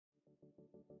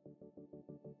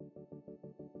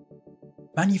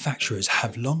Manufacturers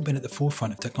have long been at the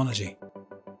forefront of technology.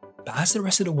 But as the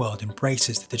rest of the world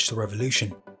embraces the digital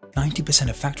revolution, 90%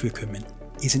 of factory equipment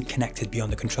isn't connected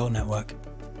beyond the control network.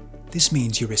 This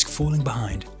means you risk falling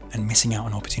behind and missing out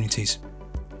on opportunities.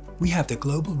 We have the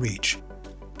global reach,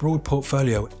 broad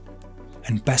portfolio,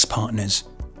 and best partners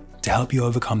to help you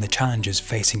overcome the challenges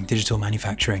facing digital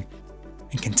manufacturing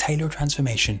and can tailor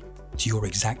transformation to your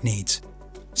exact needs,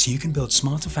 so you can build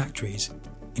smarter factories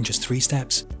in just 3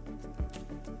 steps.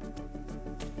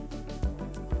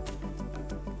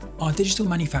 Our digital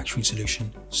manufacturing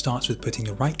solution starts with putting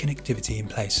the right connectivity in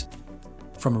place.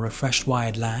 From a refreshed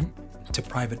wired LAN to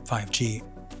private 5G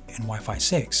and Wi-Fi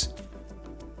 6,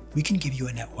 we can give you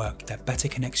a network that better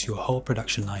connects your whole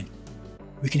production line.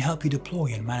 We can help you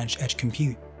deploy and manage edge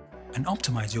compute and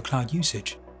optimize your cloud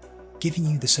usage, giving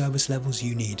you the service levels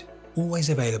you need, always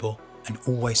available and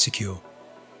always secure.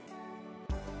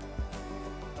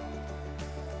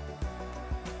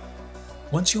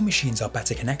 Once your machines are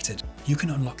better connected, you can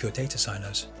unlock your data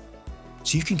silos,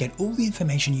 so you can get all the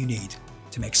information you need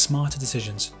to make smarter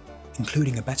decisions,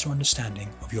 including a better understanding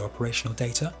of your operational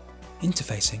data,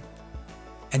 interfacing,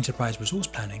 enterprise resource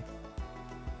planning,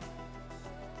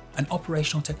 and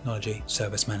operational technology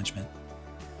service management.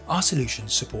 Our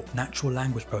solutions support natural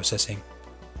language processing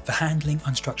for handling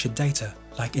unstructured data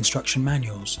like instruction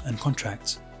manuals and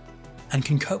contracts, and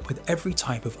can cope with every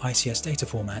type of ICS data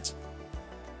format.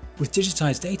 With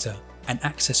digitized data and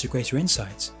access to greater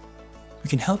insights, we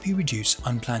can help you reduce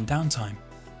unplanned downtime,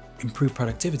 improve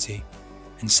productivity,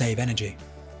 and save energy.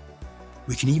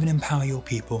 We can even empower your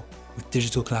people with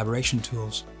digital collaboration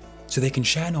tools so they can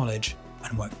share knowledge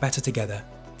and work better together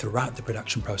throughout the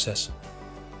production process.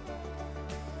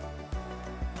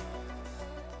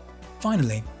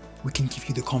 Finally, we can give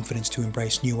you the confidence to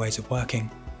embrace new ways of working.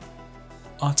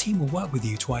 Our team will work with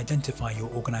you to identify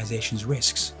your organization's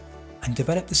risks and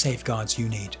develop the safeguards you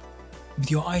need.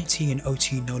 With your IT and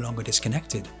OT no longer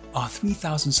disconnected, our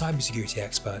 3,000 cybersecurity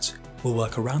experts will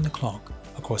work around the clock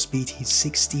across BT's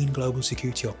 16 global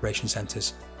security operation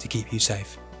centers to keep you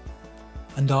safe.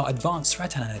 And our advanced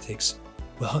threat analytics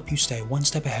will help you stay one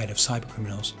step ahead of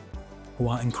cybercriminals who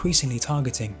are increasingly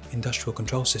targeting industrial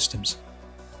control systems.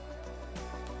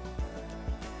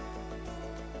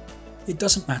 It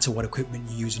doesn't matter what equipment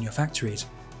you use in your factories,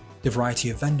 the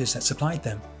variety of vendors that supplied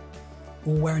them,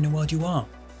 or where in the world you are.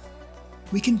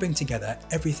 We can bring together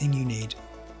everything you need,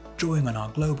 drawing on our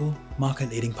global,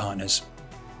 market-leading partners,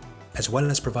 as well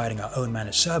as providing our own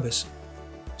managed service,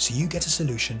 so you get a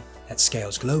solution that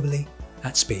scales globally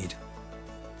at speed.